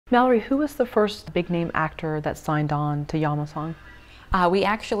Mallory, who was the first big name actor that signed on to Yamasong? We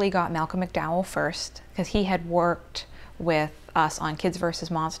actually got Malcolm McDowell first because he had worked with us on Kids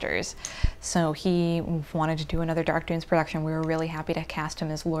vs. Monsters. So he wanted to do another Dark Dunes production. We were really happy to cast him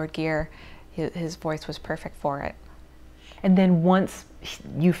as Lord Gear. His voice was perfect for it. And then once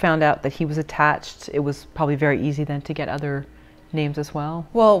you found out that he was attached, it was probably very easy then to get other names as well?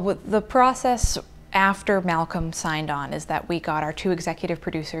 Well, the process after Malcolm signed on is that we got our two executive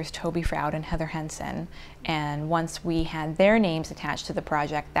producers, Toby Froud and Heather Henson, and once we had their names attached to the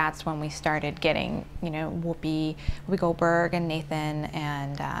project, that's when we started getting, you know, Whoopi Goldberg and Nathan,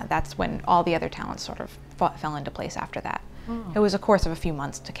 and that's when all the other talents sort of fell into place after that. Oh. It was a course of a few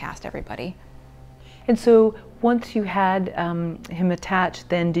months to cast everybody. And so once you had him attached,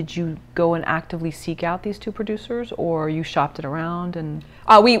 then did you go and actively seek out these two producers, or you shopped it around? And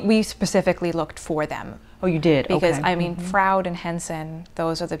we specifically looked for them. Oh, you did? Because, okay. I mean, Froud and Henson,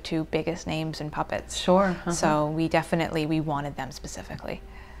 those are the two biggest names in puppets. Sure. So we wanted them specifically.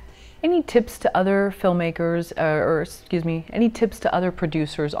 Any tips to other filmmakers, or excuse me, any tips to other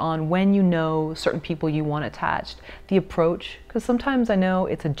producers on when you know certain people you want attached? The approach, because sometimes I know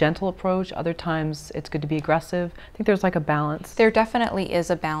it's a gentle approach, other times it's good to be aggressive. I think there's like a balance. There definitely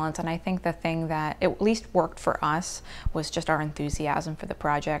is a balance, and I think the thing that at least worked for us was just our enthusiasm for the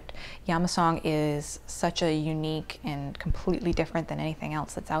project. Yamasong is such a unique and completely different than anything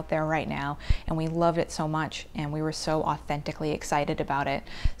else that's out there right now, and we loved it so much, and we were so authentically excited about it.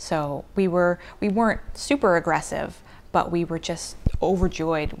 So we weren't super aggressive, but we were just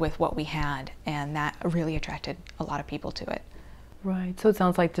overjoyed with what we had, and that really attracted a lot of people to it. Right. So it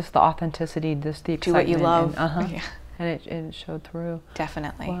sounds like just the authenticity, just the excitement. Do what you love. And, Yeah. And it showed through.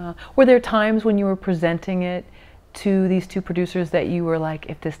 Definitely. Wow. Were there times when you were presenting it to these two producers that you were like,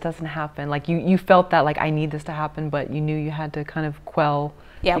 if this doesn't happen, like you felt that like I need this to happen, but you knew you had to kind of quell?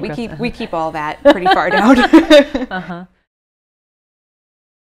 Yeah, we keep all that pretty far down.